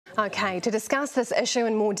Okay, to discuss this issue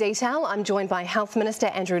in more detail, I'm joined by Health Minister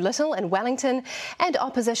Andrew Little in Wellington and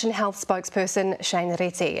Opposition Health Spokesperson Shane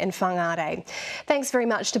Reti in Whangarei. Thanks very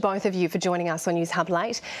much to both of you for joining us on News Hub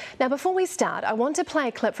Late. Now, before we start, I want to play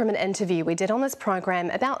a clip from an interview we did on this program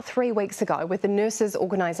about 3 weeks ago with the nurses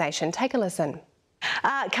organisation. Take a listen.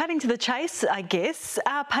 Cutting to the chase, I guess,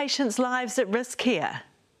 are patients' lives at risk here?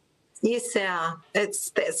 Yes, they are. It's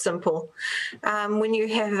that simple. When you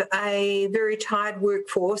have a very tired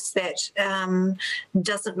workforce that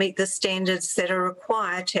doesn't meet the standards that are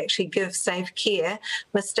required to actually give safe care,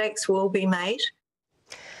 mistakes will be made.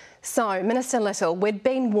 So, Minister Little, we'd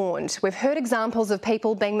been warned. We've heard examples of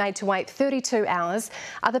people being made to wait 32 hours,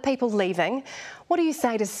 other people leaving. What do you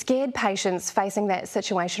say to scared patients facing that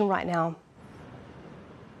situation right now?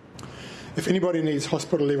 If anybody needs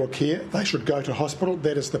hospital-level care, they should go to hospital.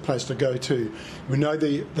 That is the place to go to. We know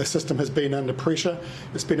the system has been under pressure.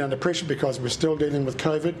 It's been under pressure because we're still dealing with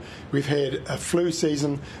COVID. We've had a flu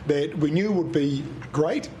season that we knew would be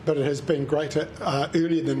great, but it has been greater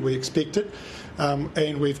earlier than we expected.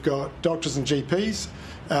 And we've got doctors and GPs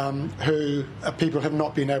who people have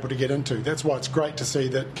not been able to get into. That's why it's great to see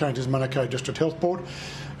that Counties Manukau District Health Board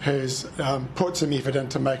has put some effort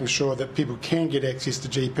into making sure that people can get access to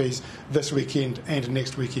GPs this weekend and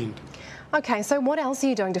next weekend. Okay, so what else are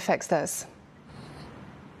you doing to fix this?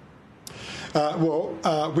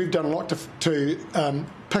 We've done a lot to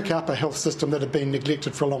pick up a health system that had been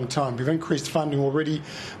neglected for a long time. We've increased funding already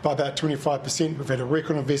by about 25%. We've had a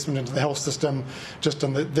record investment into the health system just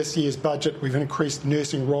in this year's budget. We've increased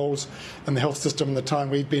nursing roles in the health system in the time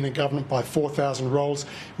we've been in government by 4,000 roles.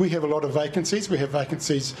 We have a lot of vacancies. We have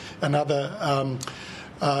vacancies in other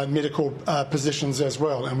medical positions as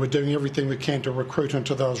well, and we're doing everything we can to recruit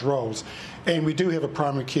into those roles. And we do have a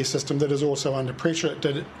primary care system that is also under pressure.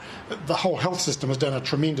 The whole health system has done a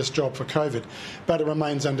tremendous job for COVID, but it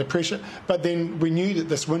remains under pressure. But then we knew that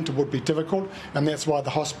this winter would be difficult, and that's why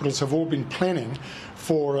the hospitals have all been planning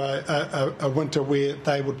for a winter where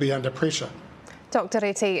they would be under pressure. Dr.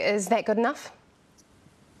 Reti, is that good enough?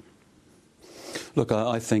 Look,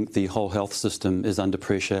 I think the whole health system is under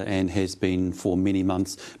pressure and has been for many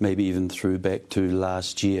months, maybe even through back to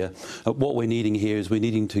last year. What we're needing here is we're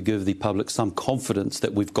needing to give the public some confidence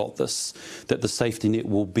that we've got this, that the safety net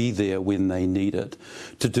will be there when they need it.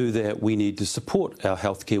 To do that, we need to support our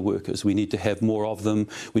healthcare workers. We need to have more of them.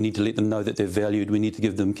 We need to let them know that they're valued. We need to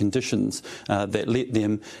give them conditions that let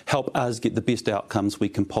them help us get the best outcomes we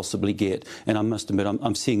can possibly get. And I must admit,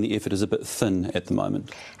 I'm seeing the effort is a bit thin at the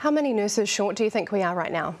moment. How many nurses short do you think we are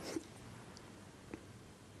right now?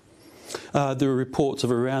 There are reports of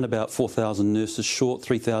around about 4,000 nurses short,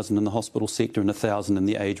 3,000 in the hospital sector and 1,000 in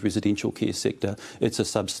the aged residential care sector. It's a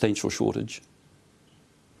substantial shortage.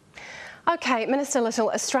 Okay, Minister Little,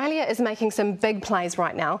 Australia is making some big plays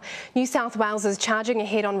right now. New South Wales is charging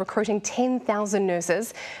ahead on recruiting 10,000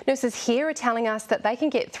 nurses. Nurses here are telling us that they can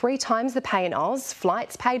get 3 times the pay in Oz,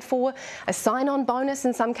 flights paid for, a sign-on bonus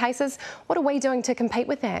in some cases. What are we doing to compete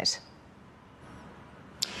with that?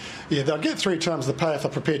 Yeah, they'll get 3 times the pay if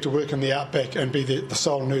they're prepared to work in the outback and be the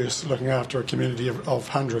sole nurse looking after a community of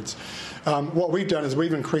hundreds. What we've done is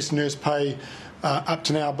we've increased nurse pay up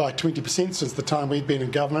to now by 20% since the time we've been in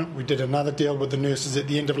government. We did another deal with the nurses at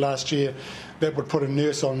the end of last year that would put a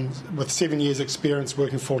nurse on with 7 years experience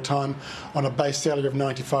working full-time on a base salary of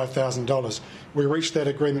 $95,000. We reached that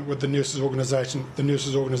agreement with the nurses organisation. The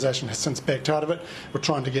nurses organisation has since backed out of it. We're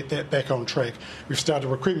trying to get that back on track. We've started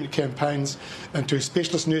recruitment campaigns into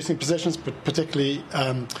specialist nursing positions, but particularly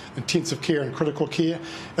intensive care and critical care,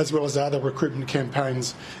 as well as other recruitment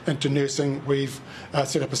campaigns into nursing. We've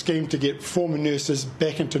set up a scheme to get former nurses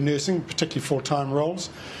back into nursing, particularly full-time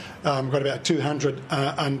roles. We've got about 200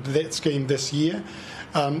 under that scheme this year,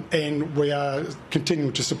 and we are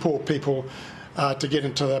continuing to support people to get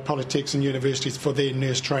into the polytechs and universities for their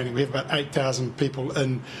nurse training. We have about 8,000 people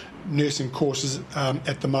in nursing courses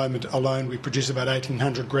at the moment alone. We produce about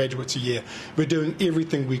 1,800 graduates a year. We're doing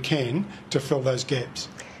everything we can to fill those gaps.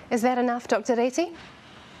 Is that enough, Dr. Reti?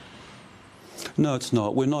 No, it's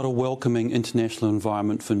not. We're not a welcoming international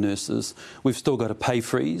environment for nurses. We've still got a pay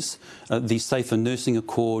freeze. The Safer Nursing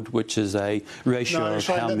Accord, which is a ratio of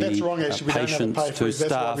how many patients to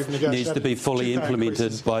staff, needs to be fully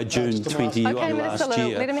implemented by June 20 last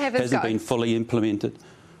year.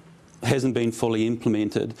 Hasn't been fully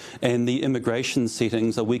implemented. And the immigration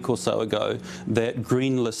settings a week or so ago that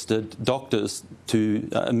green-listed doctors to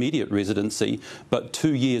immediate residency, but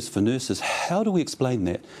 2 years for nurses. How do we explain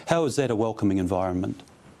that? How is that a welcoming environment?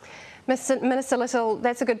 Minister Little,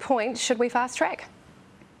 that's a good point. Should we fast track?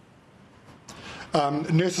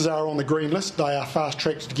 Nurses are on the green list. They are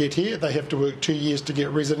fast-tracked to get here. They have to work 2 years to get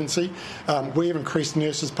residency. We have increased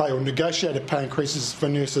nurses' pay, or negotiated pay increases for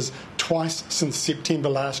nurses twice since September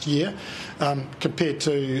last year, compared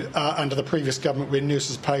to under the previous government where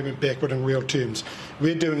nurses' pay went backward in real terms.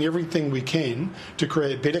 We're doing everything we can to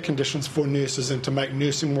create better conditions for nurses and to make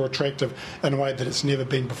nursing more attractive in a way that it's never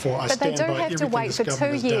been before. But they do have to wait for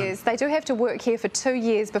 2 years. They do have to work here for 2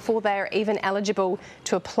 years before they are even eligible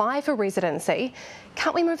to apply for residency.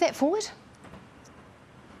 Can't we move that forward?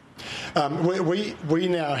 We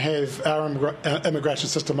now have our immigration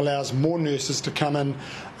system allows more nurses to come in,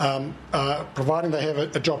 providing they have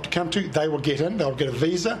a job to come to. They will get in. They'll get a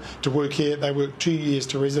visa to work here. They work 2 years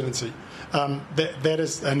to residency. That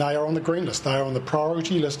is, and they are on the green list. They are on the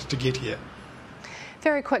priority list to get here.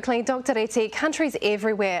 Very quickly, Dr. Reti, countries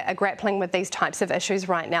everywhere are grappling with these types of issues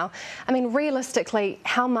right now. I mean, realistically,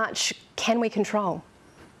 how much can we control?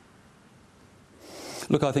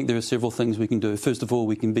 Look, I think there are several things we can do. First of all,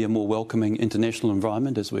 we can be a more welcoming international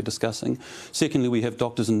environment, as we're discussing. Secondly, we have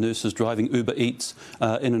doctors and nurses driving Uber Eats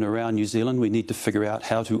in and around New Zealand. We need to figure out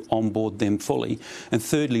how to onboard them fully. And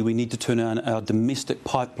thirdly, we need to turn on our domestic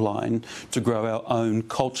pipeline to grow our own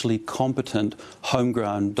culturally competent,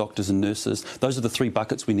 homegrown doctors and nurses. Those are the three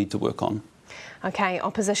buckets we need to work on. OK,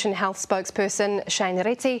 Opposition Health spokesperson Shane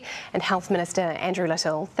Reti and Health Minister Andrew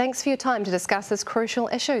Little. Thanks for your time to discuss this crucial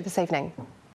issue this evening.